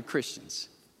 Anybody here Christians?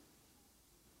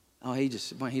 Oh, he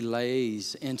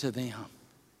lays into them.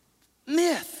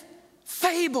 Myth,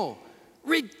 fable,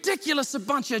 ridiculous, a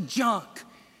bunch of junk.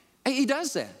 He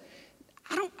does that.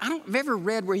 I've ever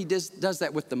read where he does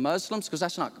that with the Muslims, because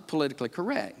that's not politically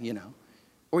correct,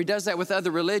 Or he does that with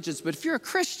other religions. But if you're a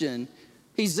Christian,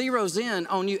 he zeroes in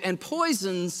on you and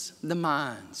poisons the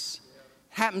minds.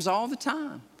 It happens all the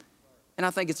time. And I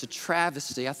think it's a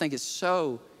travesty. I think it's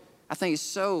so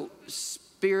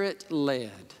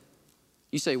spirit-led.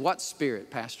 You say, what spirit,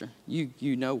 Pastor?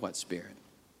 You know what spirit.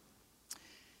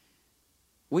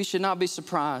 We should not be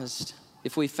surprised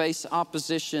if we face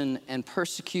opposition and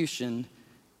persecution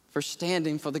for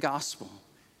standing for the gospel.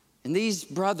 And these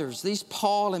brothers, these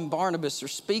Paul and Barnabas, are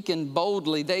speaking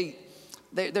boldly.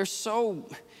 They're so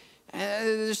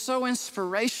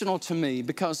inspirational to me,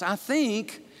 because I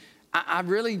think I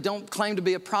really don't claim to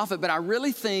be a prophet, but I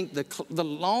really think the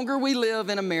longer we live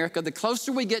in America, the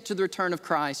closer we get to the return of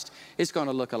Christ, it's going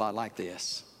to look a lot like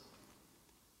this.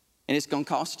 And it's going to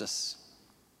cost us.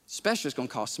 Especially it's going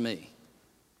to cost me.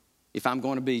 If I'm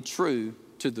going to be true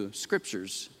to the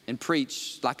scriptures and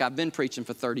preach like I've been preaching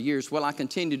for 30 years, will I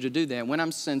continue to do that when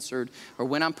I'm censored or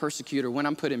when I'm persecuted or when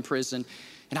I'm put in prison?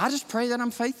 And I just pray that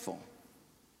I'm faithful.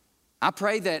 I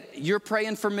pray that you're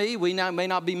praying for me. We may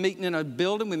not be meeting in a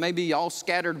building. We may be all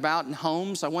scattered about in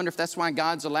homes. I wonder if that's why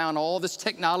God's allowing all this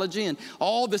technology and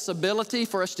all this ability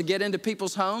for us to get into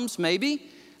people's homes. Maybe.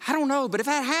 I don't know. But if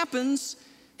that happens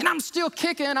and I'm still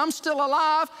kicking, I'm still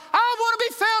alive, I want to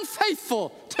be found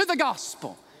faithful to the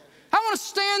gospel. I want to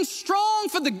stand strong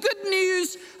for the good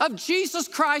news of Jesus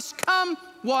Christ, come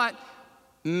what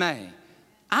may.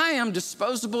 I am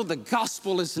disposable. The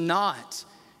gospel is not.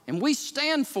 And we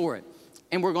stand for it.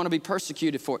 And we're going to be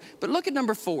persecuted for it. But look at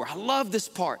number 4. I love this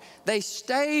part. They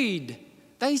stayed.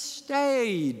 They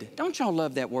stayed. Don't y'all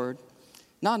love that word?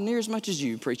 Not near as much as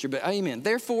you, preacher, but amen.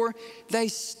 Therefore, they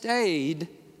stayed,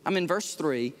 I'm in verse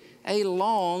 3, a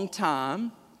long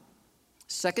time,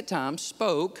 second time,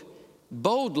 spoke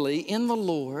boldly in the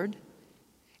Lord,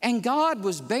 and God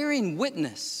was bearing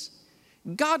witness.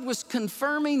 God was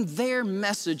confirming their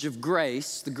message of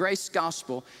grace, the grace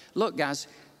gospel. Look, guys,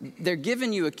 they're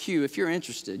giving you a cue if you're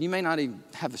interested. You may not even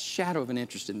have a shadow of an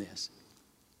interest in this.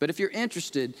 But if you're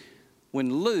interested,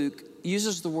 when Luke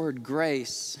uses the word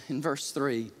grace in verse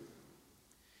 3,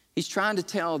 he's trying to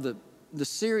tell the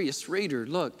serious reader,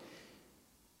 look,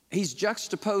 he's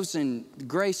juxtaposing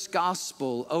grace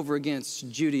gospel over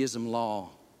against Judaism law.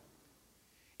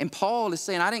 And Paul is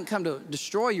saying, I didn't come to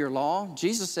destroy your law.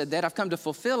 Jesus said that. I've come to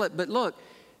fulfill it. But look,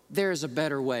 there's a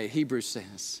better way, Hebrews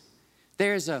says.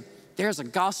 There's a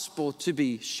gospel to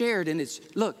be shared, and it's,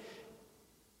 look,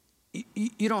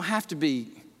 you don't have to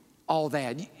be all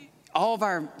that. All of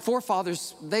our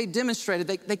forefathers, they demonstrated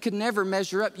they could never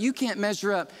measure up. You can't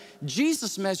measure up.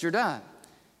 Jesus measured up.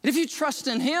 And if you trust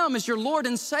in him as your Lord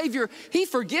and Savior, he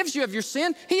forgives you of your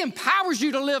sin. He empowers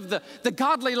you to live the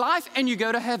godly life, and you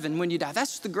go to heaven when you die.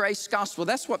 That's the grace gospel.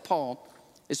 That's what Paul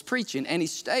is preaching, and he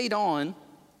stayed on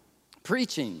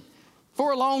preaching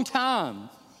for a long time.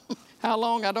 How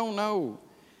long, I don't know.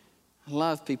 I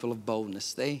love people of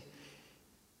boldness.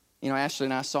 Ashley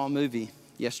and I saw a movie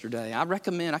yesterday.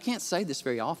 I can't say this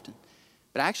very often,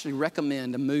 but I actually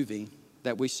recommend a movie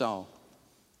that we saw.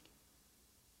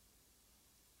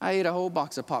 I ate a whole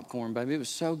box of popcorn, baby. It was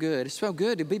so good. It's so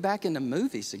good to be back in the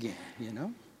movies again, you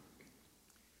know.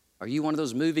 Are you one of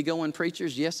those movie-going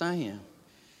preachers? Yes, I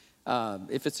am.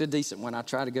 If it's a decent one, I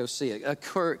try to go see it.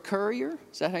 Courier,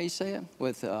 is that how you say it?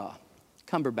 With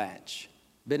Cumberbatch,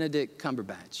 Benedict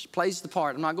Cumberbatch. Plays the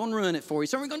part. I'm not going to ruin it for you.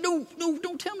 Some are going, no,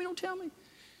 don't tell me.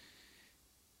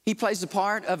 He plays the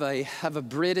part of a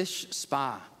British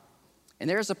spy. And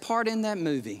there's a part in that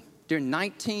movie during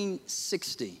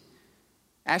 1960.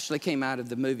 Ashley came out of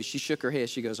the movie. She shook her head.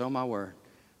 She goes, oh, my word.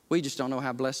 We just don't know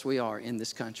how blessed we are in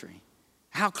this country.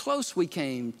 How close we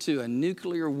came to a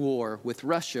nuclear war with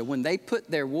Russia when they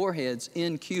put their warheads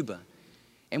in Cuba.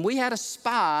 And we had a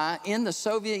spy in the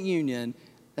Soviet Union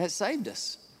that saved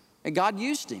us. And God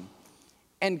used him.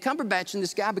 And Cumberbatch and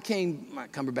this guy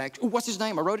what's his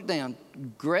name? I wrote it down.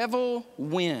 Greville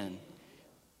Wynn.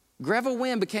 Greville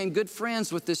Wynn became good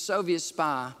friends with this Soviet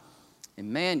spy.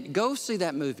 And man, go see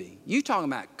that movie. You talking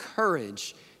about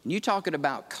courage, and you talking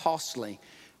about costly.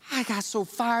 I got so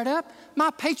fired up,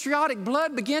 my patriotic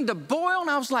blood began to boil, and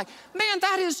I was like, man,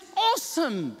 that is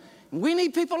awesome. We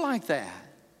need people like that.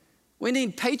 We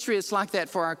need patriots like that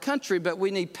for our country, but we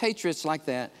need patriots like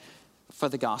that for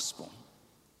the gospel.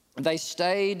 They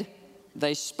stayed,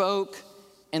 they spoke,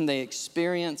 and they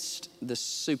experienced the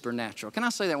supernatural. Can I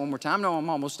say that one more time? I know I'm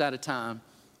almost out of time.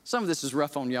 Some of this is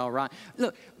rough on y'all, right?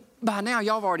 Look, by now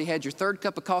y'all have already had your third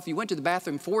cup of coffee. You went to the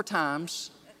bathroom 4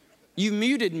 times. You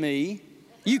muted me.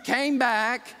 You came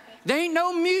back. There ain't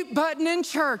no mute button in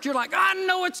church. You're like, I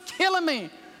know it's killing me.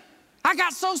 I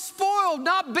got so spoiled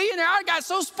not being there. I got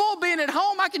so spoiled being at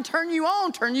home. I can turn you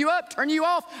on, turn you up, turn you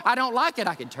off. I don't like it.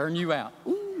 I can turn you out.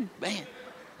 Ooh, man.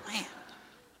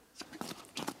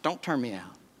 Don't turn me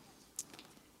out.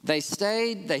 They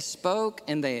stayed, they spoke,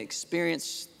 and they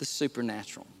experienced the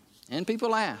supernatural. And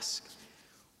people ask,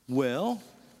 well,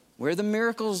 where are the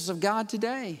miracles of God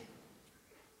today?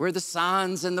 Where are the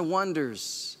signs and the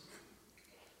wonders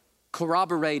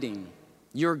corroborating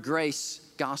your grace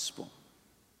gospel?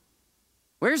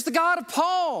 Where's the God of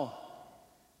Paul?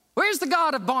 Where's the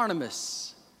God of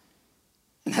Barnabas?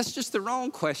 And that's just the wrong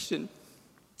question.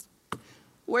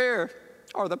 Where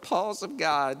are the Pauls of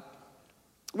God?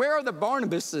 Where are the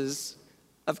Barnabases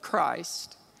of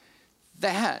Christ?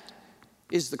 That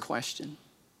is the question.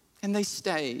 And they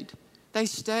stayed. They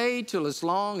stayed till as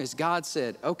long as God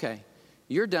said, okay,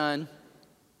 you're done.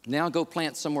 Now go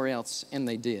plant somewhere else. And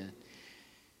they did.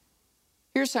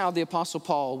 Here's how the Apostle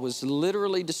Paul was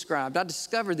literally described. I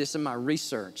discovered this in my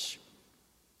research.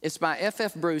 It's by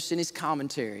F.F. Bruce in his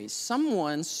commentaries.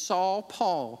 Someone saw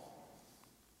Paul.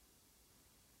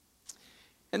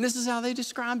 And this is how they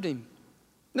described him.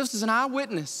 This is an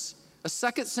eyewitness, a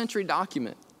 2nd century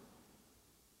document.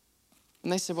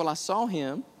 And they said, well, I saw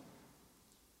him.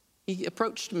 He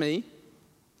approached me,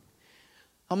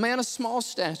 a man of small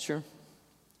stature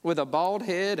with a bald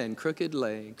head and crooked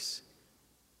legs.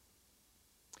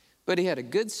 But he had a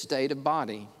good state of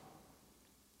body.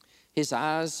 His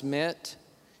eyebrows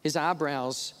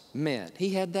met. He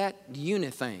had that uni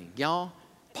thing, y'all.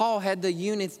 Paul had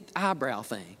the eyebrow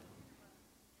thing.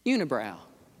 Unibrow.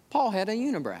 Paul had a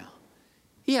unibrow.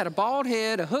 He had a bald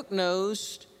head, a hook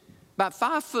nose, about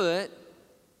 5 foot,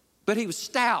 but he was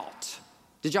stout.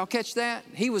 Did y'all catch that?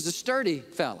 He was a sturdy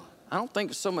fella. I don't think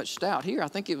it's so much stout here. I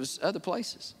think it was other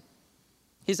places.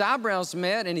 His eyebrows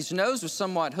met and his nose was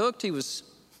somewhat hooked. He was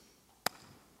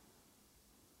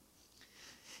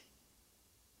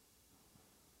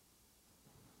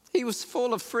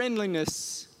full of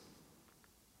friendliness.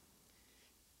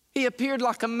 He appeared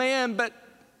like a man, but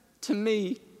to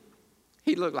me,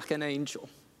 he looked like an angel.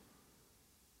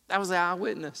 That was the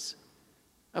eyewitness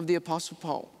of the Apostle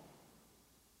Paul.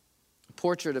 A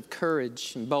portrait of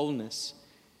courage and boldness.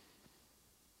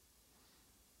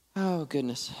 Oh,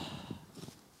 goodness.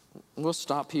 We'll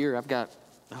stop here. I've got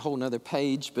a whole nother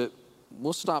page, but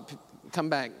we'll stop, come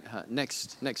back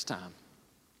next time.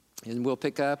 And we'll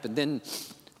pick up, and then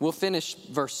we'll finish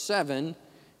verse 7,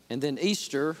 and then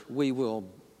Easter's going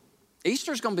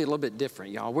to be a little bit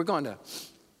different, y'all. We're going to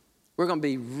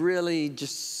be really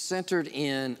just centered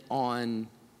in on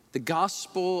the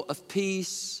gospel of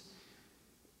peace.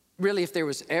 Really, if there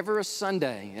was ever a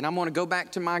Sunday, and I'm going to go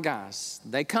back to my guys.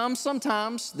 They come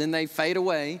sometimes, then they fade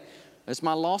away. It's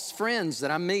my lost friends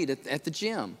that I meet at the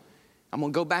gym. I'm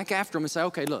going to go back after them and say,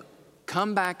 okay, look,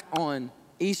 come back on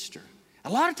Easter. A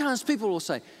lot of times people will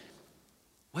say,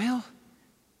 well,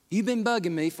 you've been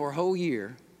bugging me for a whole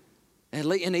year.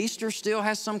 And Easter still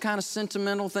has some kind of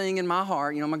sentimental thing in my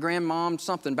heart. You know, my grandmom,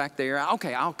 something back there.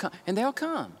 Okay, I'll come. And they'll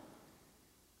come.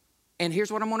 And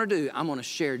here's what I'm going to do. I'm going to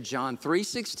share John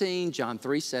 3:16, John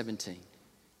 3:17.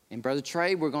 And Brother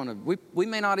Trey, we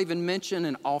may not even mention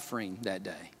an offering that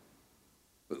day.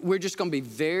 We're just going to be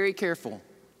very careful.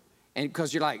 And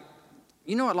because you're like,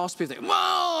 you know what lost people think?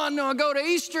 Well, I know I go to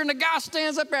Easter and the guy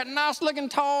stands up there, that nice looking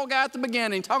tall guy at the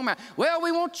beginning talking about, well,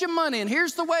 we want your money and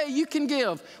here's the way you can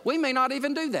give. We may not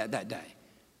even do that day.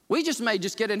 We may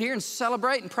just get in here and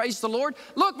celebrate and praise the Lord.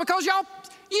 Look, because you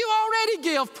already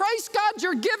give. Praise God,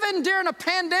 you're giving during a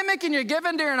pandemic and you're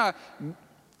giving during I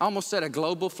almost said a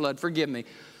global flood, forgive me.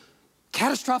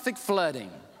 Catastrophic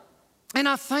flooding. And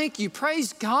I thank you,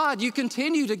 praise God, you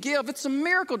continue to give. It's a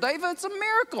miracle, David, it's a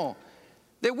miracle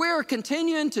that we're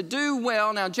continuing to do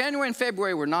well. Now, January and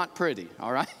February were not pretty,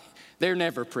 all right? They're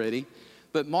never pretty.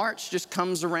 But March just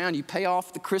comes around. You pay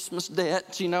off the Christmas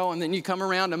debt, you know, and then you come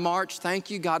around to March. Thank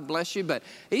you, God bless you. But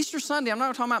Easter Sunday, I'm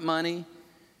not talking about money.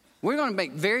 We're going to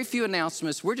make very few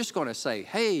announcements. We're just going to say,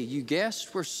 hey, you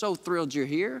guests, we're so thrilled you're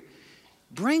here.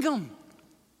 Bring them.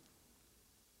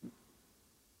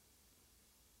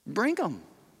 Bring them.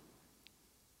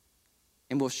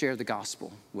 And we'll share the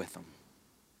gospel with them.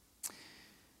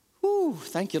 Whew,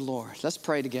 thank you, Lord. Let's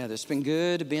pray together. It's been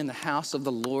good to be in the house of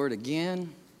the Lord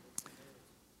again.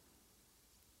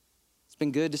 It's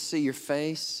been good to see your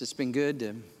face. It's been good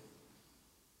to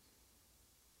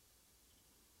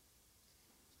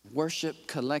worship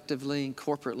collectively and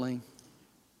corporately.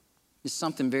 There's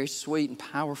something very sweet and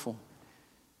powerful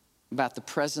about the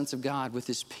presence of God with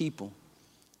his people.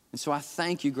 And so I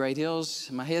thank you, Great Hills.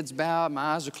 My head's bowed, my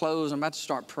eyes are closed. I'm about to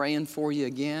start praying for you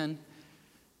again.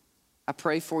 I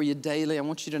pray for you daily. I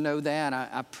want you to know that.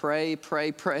 I pray for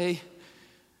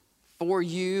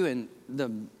you, and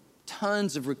the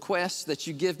tons of requests that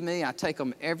you give me, I take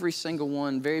them every single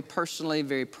one very personally,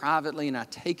 very privately, and I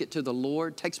take it to the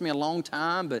Lord. It takes me a long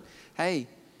time, but hey,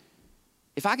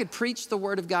 if I could preach the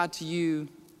word of God to you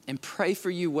and pray for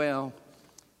you well,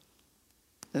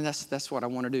 then that's what I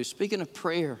want to do. Speaking of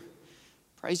prayer,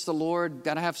 praise the Lord.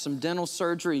 Got to have some dental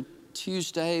surgery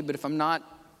Tuesday, but if I'm not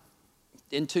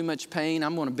in too much pain,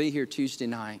 I'm going to be here Tuesday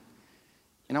night.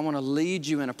 And I want to lead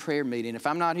you in a prayer meeting. If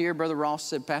I'm not here, Brother Ross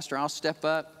said, Pastor, I'll step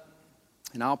up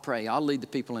and I'll pray. I'll lead the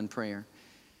people in prayer.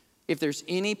 If there's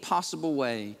any possible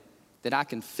way that I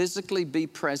can physically be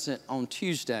present on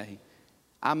Tuesday,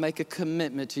 I make a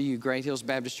commitment to you, Great Hills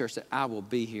Baptist Church, that I will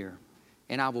be here.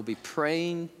 And I will be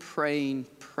praying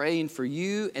for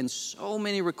you and so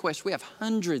many requests. We have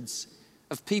hundreds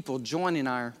of people joining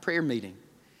our prayer meeting.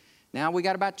 Now we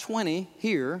got about 20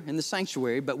 here in the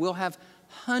sanctuary, but we'll have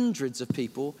hundreds of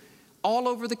people all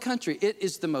over the country. It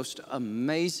is the most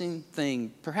amazing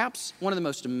thing, perhaps one of the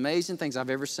most amazing things I've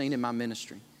ever seen in my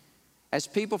ministry, as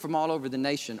people from all over the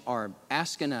nation are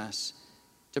asking us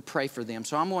to pray for them.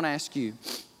 So I'm going to ask you,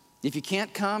 if you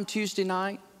can't come Tuesday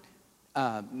night,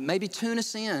 maybe tune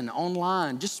us in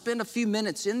online. Just spend a few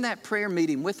minutes in that prayer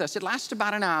meeting with us. It lasts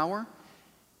about an hour,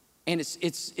 and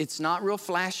it's not real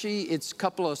flashy. It's a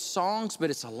couple of songs, but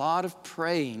it's a lot of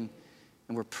praying.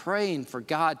 And we're praying for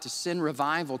God to send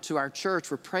revival to our church.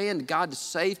 We're praying to God to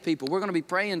save people. We're going to be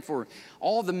praying for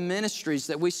all the ministries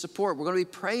that we support. We're going to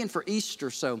be praying for Easter.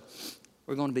 So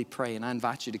we're going to be praying. I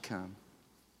invite you to come.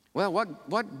 Well,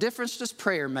 what difference does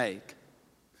prayer make?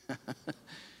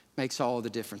 Makes all the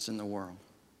difference in the world.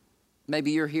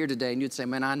 Maybe you're here today and you'd say,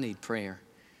 man, I need prayer.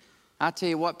 I tell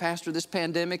you what, Pastor, this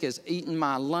pandemic has eaten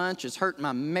my lunch. It's hurt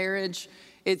my marriage.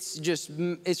 It's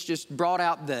just brought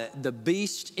out the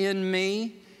beast in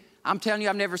me. I'm telling you,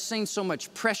 I've never seen so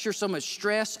much pressure, so much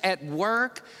stress at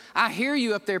work. I hear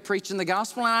you up there preaching the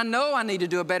gospel, and I know I need to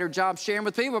do a better job sharing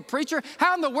with people. But preacher,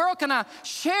 how in the world can I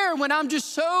share when I'm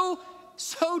just so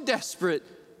desperate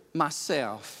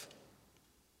myself?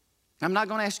 I'm not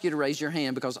going to ask you to raise your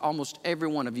hand because almost every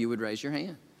one of you would raise your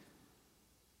hand.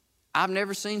 I've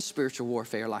never seen spiritual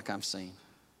warfare like I've seen.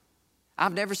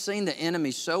 I've never seen the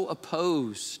enemy so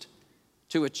opposed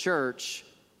to a church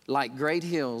like Great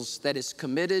Hills that is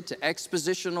committed to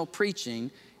expositional preaching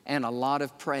and a lot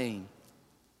of praying.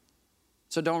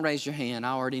 So don't raise your hand.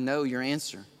 I already know your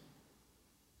answer.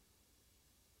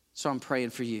 So I'm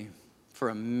praying for you for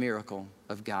a miracle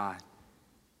of God.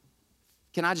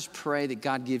 Can I just pray that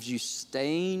God gives you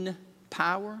staying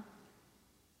power?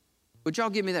 Would y'all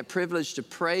give me that privilege to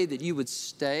pray that you would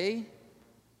stay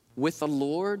with the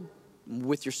Lord,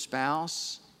 with your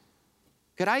spouse?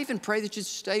 Could I even pray that you'd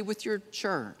stay with your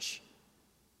church?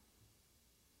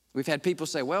 We've had people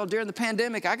say, well, during the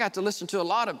pandemic, I got to listen to a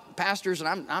lot of pastors,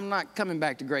 and I'm not coming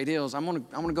back to Great Hills. I'm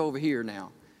gonna go over here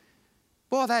now.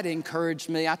 Boy, that encouraged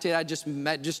me. I tell you,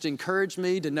 that just encouraged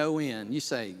me to no end. You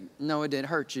say, no, it didn't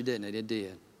hurt you, didn't it? It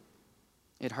did.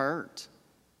 It hurt.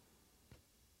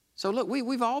 So look,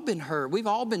 we've all been hurt. We've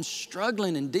all been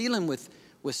struggling and dealing with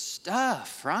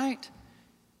stuff, right?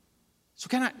 So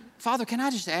Father, can I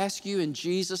just ask you in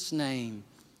Jesus' name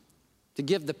to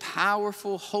give the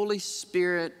powerful Holy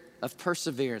Spirit of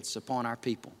perseverance upon our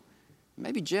people?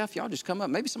 Maybe Jeff, y'all just come up.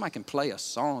 Maybe somebody can play a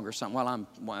song or something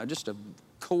while just a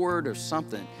chord or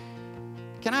something.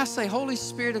 Can I say, Holy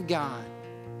Spirit of God,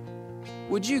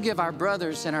 would you give our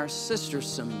brothers and our sisters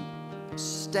some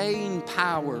staying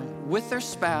power with their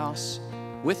spouse,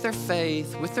 with their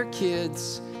faith, with their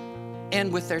kids,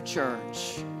 and with their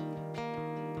church?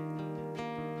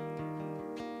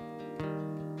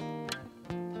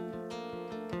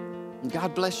 And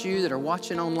God bless you that are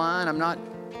watching online. I'm not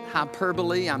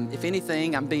hyperbole. If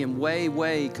anything, I'm being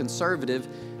way conservative.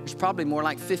 There's probably more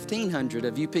like 1,500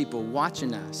 of you people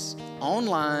watching us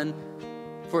online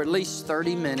for at least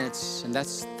 30 minutes, and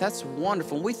that's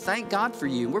wonderful. We thank God for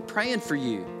you. We're praying for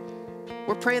you.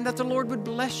 We're praying that the Lord would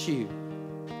bless you,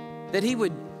 that He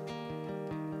would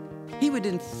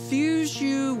infuse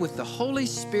you with the Holy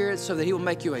Spirit so that He will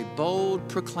make you a bold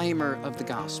proclaimer of the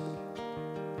gospel.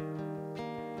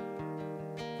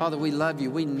 Father, we love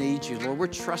you. We need you, Lord. We're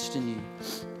trusting you.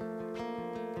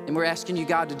 And we're asking you,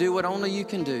 God, to do what only you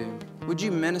can do. Would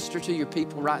you minister to your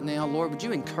people right now, Lord? Would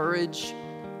you encourage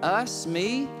us,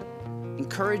 me?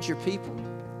 Encourage your people.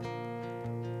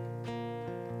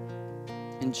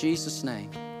 In Jesus'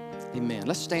 name, amen.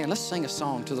 Let's stand. Let's sing a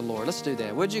song to the Lord. Let's do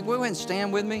that. Would you go ahead and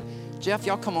stand with me? Jeff,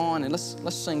 y'all come on and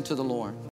let's sing to the Lord.